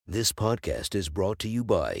This podcast is brought to you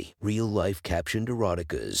by Real Life Captioned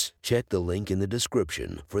Eroticas. Check the link in the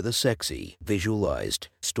description for the sexy, visualized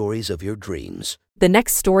stories of your dreams. The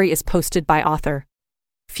next story is posted by author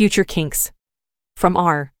Future Kinks from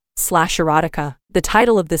r/erotica. The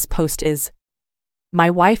title of this post is "My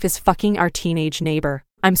wife is fucking our teenage neighbor.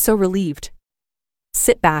 I'm so relieved."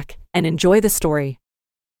 Sit back and enjoy the story.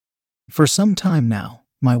 For some time now,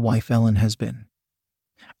 my wife Ellen has been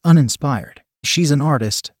uninspired. She's an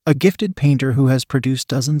artist, a gifted painter who has produced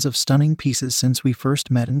dozens of stunning pieces since we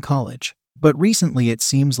first met in college. But recently it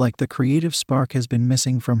seems like the creative spark has been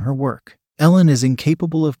missing from her work. Ellen is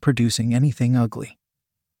incapable of producing anything ugly.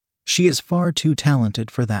 She is far too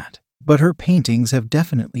talented for that. But her paintings have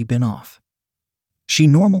definitely been off. She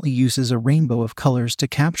normally uses a rainbow of colors to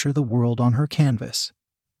capture the world on her canvas.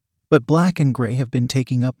 But black and gray have been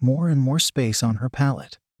taking up more and more space on her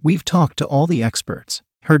palette. We've talked to all the experts.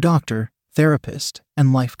 Her doctor, therapist,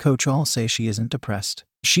 and life coach all say she isn't depressed.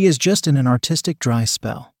 She is just in an artistic dry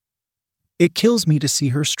spell. It kills me to see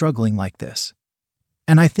her struggling like this.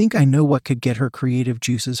 And I think I know what could get her creative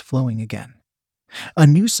juices flowing again. A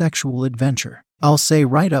new sexual adventure. I'll say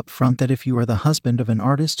right up front that if you are the husband of an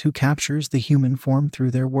artist who captures the human form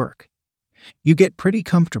through their work, you get pretty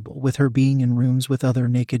comfortable with her being in rooms with other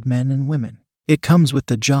naked men and women. It comes with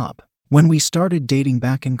the job. When we started dating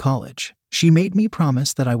back in college, she made me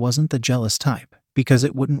promise that I wasn't the jealous type, because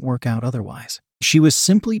it wouldn't work out otherwise. She was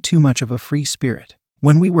simply too much of a free spirit.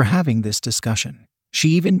 When we were having this discussion, she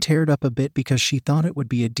even teared up a bit because she thought it would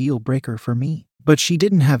be a deal breaker for me. But she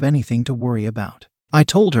didn't have anything to worry about. I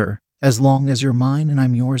told her, as long as you're mine and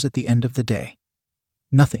I'm yours at the end of the day,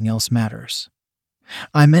 nothing else matters.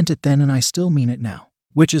 I meant it then and I still mean it now,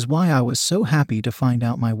 which is why I was so happy to find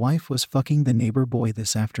out my wife was fucking the neighbor boy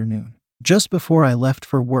this afternoon. Just before I left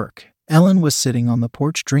for work, Ellen was sitting on the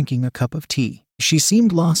porch drinking a cup of tea. She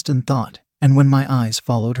seemed lost in thought, and when my eyes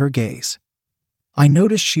followed her gaze, I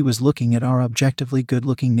noticed she was looking at our objectively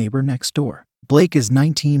good-looking neighbor next door. Blake is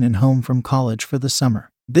 19 and home from college for the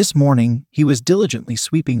summer. This morning, he was diligently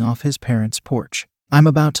sweeping off his parents' porch. "I'm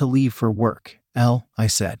about to leave for work, Elle," I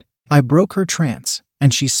said. I broke her trance,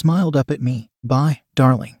 and she smiled up at me. "Bye,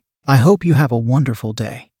 darling. I hope you have a wonderful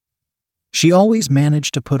day." She always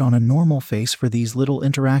managed to put on a normal face for these little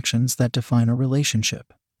interactions that define a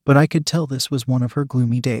relationship. But I could tell this was one of her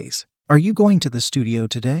gloomy days. "Are you going to the studio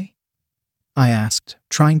today?" I asked,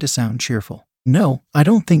 trying to sound cheerful. "No, I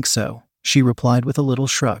don't think so," she replied with a little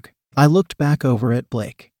shrug. I looked back over at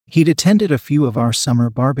Blake. He'd attended a few of our summer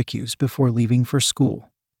barbecues before leaving for school,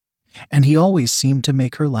 and he always seemed to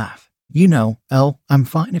make her laugh. "You know, Elle, I'm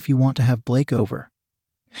fine if you want to have Blake over.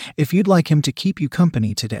 If you'd like him to keep you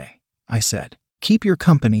company today," I said. Keep your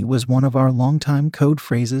company was one of our longtime code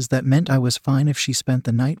phrases that meant I was fine if she spent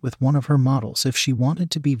the night with one of her models if she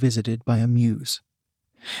wanted to be visited by a muse.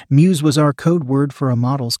 Muse was our code word for a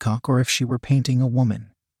model's cock or if she were painting a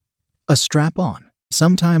woman. A strap-on.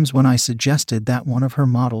 Sometimes when I suggested that one of her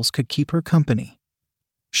models could keep her company,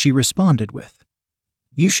 she responded with,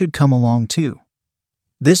 "You should come along too."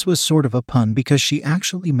 This was sort of a pun because she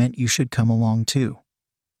actually meant you should come along too.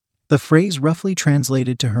 The phrase roughly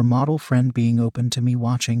translated to her model friend being open to me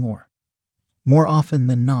watching or, more often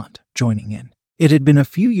than not, joining in. It had been a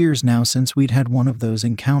few years now since we'd had one of those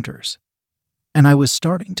encounters, and I was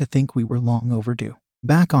starting to think we were long overdue.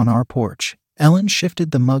 Back on our porch, Ellen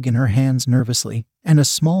shifted the mug in her hands nervously, and a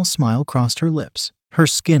small smile crossed her lips. Her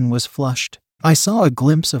skin was flushed. I saw a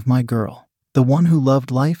glimpse of my girl, the one who loved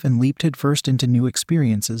life and leaped headfirst into new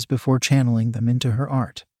experiences before channeling them into her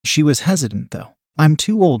art. She was hesitant, though. "I'm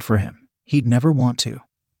too old for him. He'd never want to."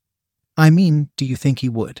 "I mean, do you think he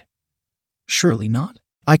would?" "Surely not."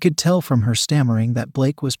 I could tell from her stammering that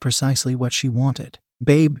Blake was precisely what she wanted.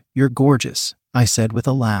 "Babe, you're gorgeous," I said with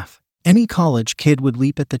a laugh. "Any college kid would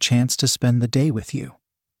leap at the chance to spend the day with you."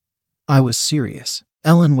 I was serious.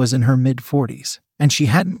 Ellen was in her mid-40s, and she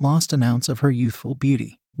hadn't lost an ounce of her youthful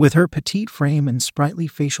beauty. With her petite frame and sprightly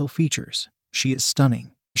facial features, she is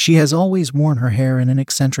stunning. She has always worn her hair in an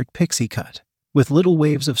eccentric pixie cut, with little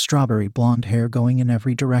waves of strawberry blonde hair going in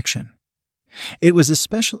every direction. It was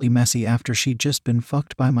especially messy after she'd just been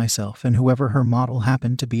fucked by myself and whoever her model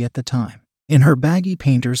happened to be at the time. In her baggy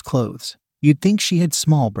painter's clothes, you'd think she had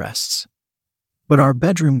small breasts. But our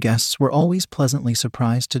bedroom guests were always pleasantly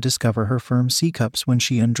surprised to discover her firm C-cups when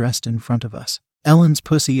she undressed in front of us. Ellen's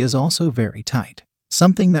pussy is also very tight,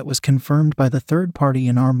 something that was confirmed by the third party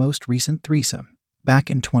in our most recent threesome, back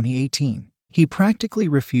in 2018. He practically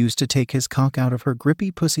refused to take his cock out of her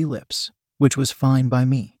grippy pussy lips, which was fine by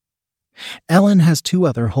me. Ellen has two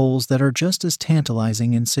other holes that are just as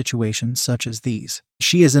tantalizing in situations such as these.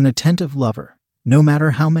 She is an attentive lover, no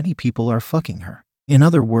matter how many people are fucking her. In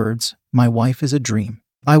other words, my wife is a dream.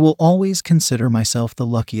 I will always consider myself the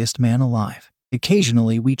luckiest man alive.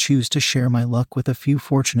 Occasionally we choose to share my luck with a few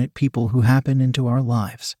fortunate people who happen into our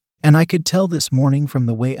lives. And I could tell this morning from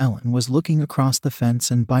the way Ellen was looking across the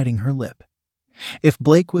fence and biting her lip. If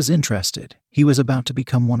Blake was interested, he was about to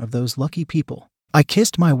become one of those lucky people. I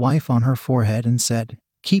kissed my wife on her forehead and said,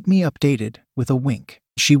 "Keep me updated," with a wink.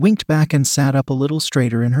 She winked back and sat up a little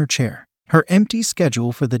straighter in her chair. Her empty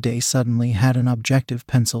schedule for the day suddenly had an objective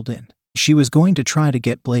penciled in. She was going to try to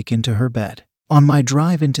get Blake into her bed. On my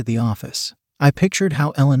drive into the office, I pictured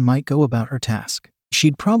how Ellen might go about her task.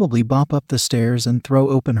 She'd probably bop up the stairs and throw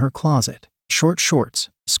open her closet. Short shorts,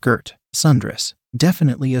 skirt, sundress.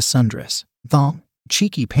 Definitely a sundress. Thong,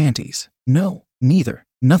 cheeky panties. No, neither.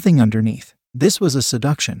 Nothing underneath. This was a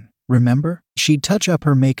seduction, remember? She'd touch up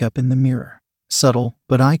her makeup in the mirror. Subtle,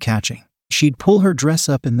 but eye-catching. She'd pull her dress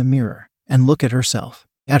up in the mirror and look at herself,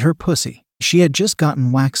 at her pussy. She had just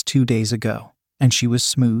gotten waxed 2 days ago, and she was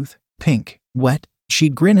smooth, pink, wet.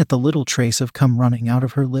 She'd grin at the little trace of cum running out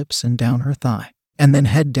of her lips and down her thigh, and then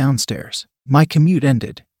head downstairs. My commute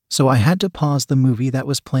ended, so I had to pause the movie that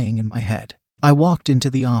was playing in my head. I walked into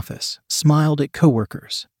the office, smiled at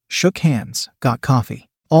coworkers, shook hands, got coffee.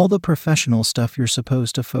 All the professional stuff you're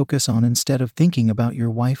supposed to focus on instead of thinking about your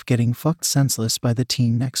wife getting fucked senseless by the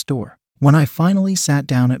teen next door. When I finally sat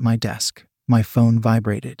down at my desk, my phone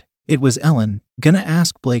vibrated. It was Ellen, gonna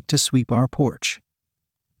ask Blake to sweep our porch.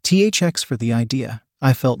 THX for the idea.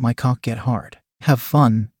 I felt my cock get hard. Have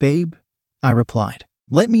fun, babe, I replied.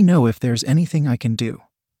 Let me know if there's anything I can do.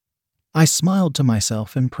 I smiled to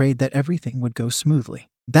myself and prayed that everything would go smoothly,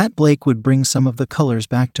 that Blake would bring some of the colors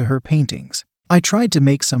back to her paintings. I tried to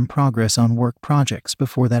make some progress on work projects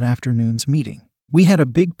before that afternoon's meeting. We had a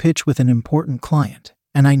big pitch with an important client,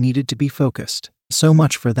 and I needed to be focused. So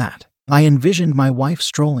much for that. I envisioned my wife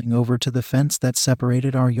strolling over to the fence that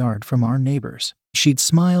separated our yard from our neighbors. She'd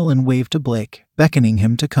smile and wave to Blake, beckoning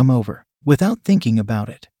him to come over. Without thinking about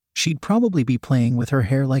it, she'd probably be playing with her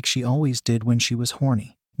hair like she always did when she was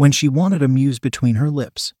horny. When she wanted a muse between her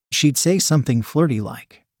lips, she'd say something flirty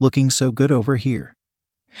like, "Looking so good over here,"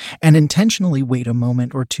 and intentionally wait a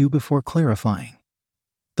moment or two before clarifying.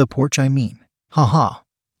 The porch, I mean. Haha.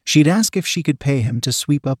 She'd ask if she could pay him to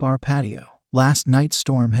sweep up our patio. Last night's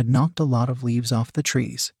storm had knocked a lot of leaves off the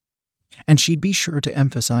trees, and she'd be sure to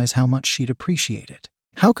emphasize how much she'd appreciate it.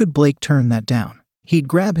 How could Blake turn that down? He'd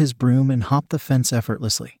grab his broom and hop the fence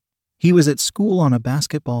effortlessly. He was at school on a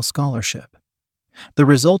basketball scholarship, the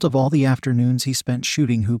result of all the afternoons he spent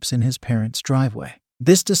shooting hoops in his parents' driveway.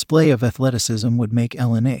 This display of athleticism would make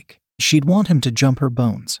Ellen ache. She'd want him to jump her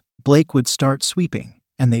bones. Blake would start sweeping,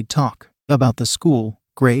 and they'd talk about the school,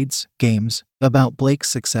 grades, games, about Blake's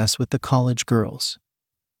success with the college girls,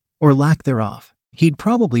 or lack thereof. He'd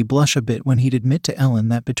probably blush a bit when he'd admit to Ellen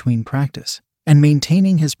that between practice and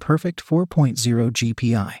maintaining his perfect 4.0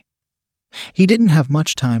 GPI, he didn't have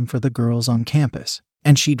much time for the girls on campus,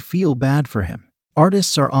 and she'd feel bad for him.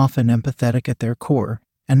 Artists are often empathetic at their core,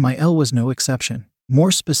 and my Elle was no exception.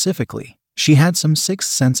 More specifically, she had some sixth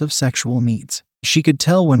sense of sexual needs. She could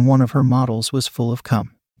tell when one of her models was full of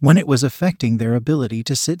cum, when it was affecting their ability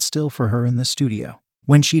to sit still for her in the studio,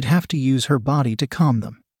 when she'd have to use her body to calm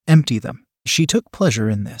them, empty them. She took pleasure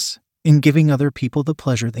in this, in giving other people the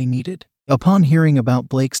pleasure they needed. Upon hearing about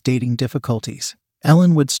Blake's dating difficulties,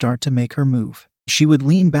 Ellen would start to make her move. She would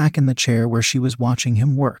lean back in the chair where she was watching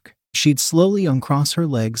him work. She'd slowly uncross her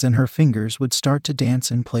legs and her fingers would start to dance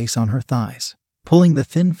in place on her thighs, pulling the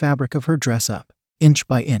thin fabric of her dress up, inch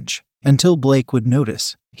by inch, until Blake would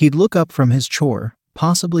notice. He'd look up from his chore,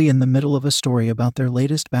 possibly in the middle of a story about their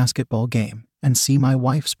latest basketball game, and see my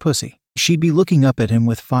wife's pussy. She'd be looking up at him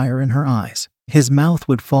with fire in her eyes. His mouth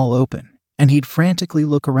would fall open, and he'd frantically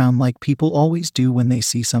look around like people always do when they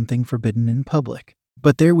see something forbidden in public.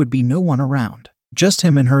 But there would be no one around, just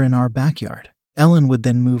him and her in our backyard. Ellen would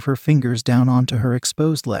then move her fingers down onto her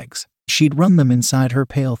exposed legs. She'd run them inside her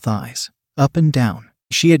pale thighs, up and down.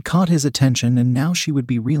 She had caught his attention and now she would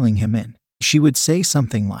be reeling him in. She would say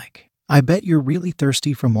something like, "I bet you're really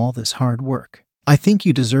thirsty from all this hard work. I think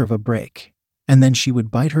you deserve a break." And then she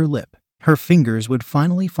would bite her lip. Her fingers would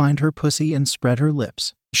finally find her pussy and spread her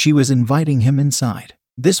lips. She was inviting him inside.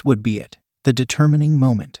 This would be it, the determining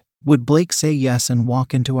moment. Would Blake say yes and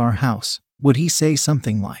walk into our house? Would he say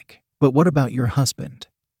something like, "But what about your husband?"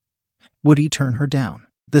 Would he turn her down?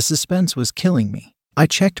 The suspense was killing me. I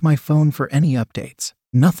checked my phone for any updates.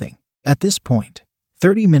 Nothing. At this point,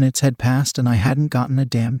 30 minutes had passed and I hadn't gotten a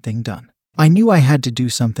damn thing done. I knew I had to do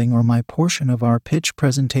something or my portion of our pitch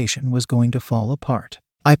presentation was going to fall apart.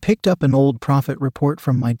 I picked up an old profit report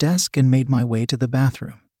from my desk and made my way to the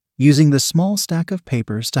bathroom, using the small stack of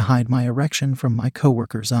papers to hide my erection from my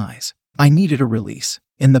coworker's eyes. I needed a release.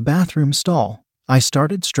 In the bathroom stall, I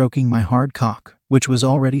started stroking my hard cock, which was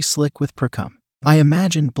already slick with precum. I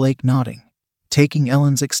imagined Blake nodding, taking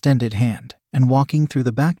Ellen's extended hand, and walking through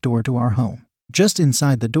the back door to our home. Just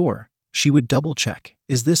inside the door, she would double-check,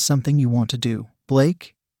 "Is this something you want to do,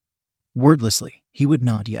 Blake?" Wordlessly, he would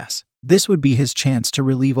nod yes. This would be his chance to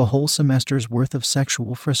relieve a whole semester's worth of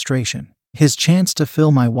sexual frustration. His chance to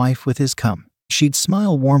fill my wife with his cum. She'd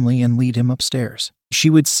smile warmly and lead him upstairs. She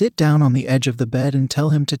would sit down on the edge of the bed and tell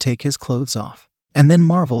him to take his clothes off, and then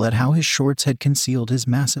marvel at how his shorts had concealed his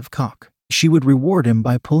massive cock. She would reward him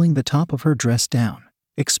by pulling the top of her dress down,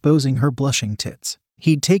 exposing her blushing tits.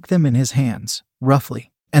 He'd take them in his hands,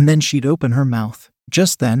 roughly, and then she'd open her mouth.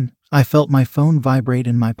 Just then, I felt my phone vibrate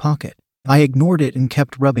in my pocket. I ignored it and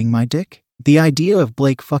kept rubbing my dick. The idea of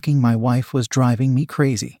Blake fucking my wife was driving me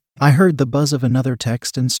crazy. I heard the buzz of another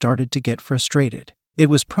text and started to get frustrated.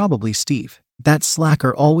 It was probably Steve. That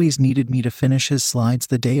slacker always needed me to finish his slides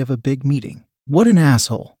the day of a big meeting. What an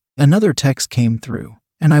asshole. Another text came through,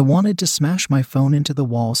 and I wanted to smash my phone into the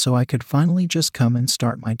wall so I could finally just come and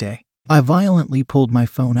start my day. I violently pulled my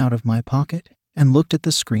phone out of my pocket and looked at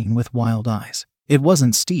the screen with wild eyes. It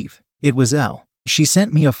wasn't Steve. It was Elle. She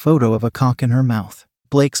sent me a photo of a cock in her mouth,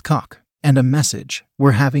 Blake's cock, and a message,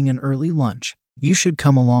 "We're having an early lunch. You should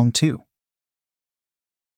come along too."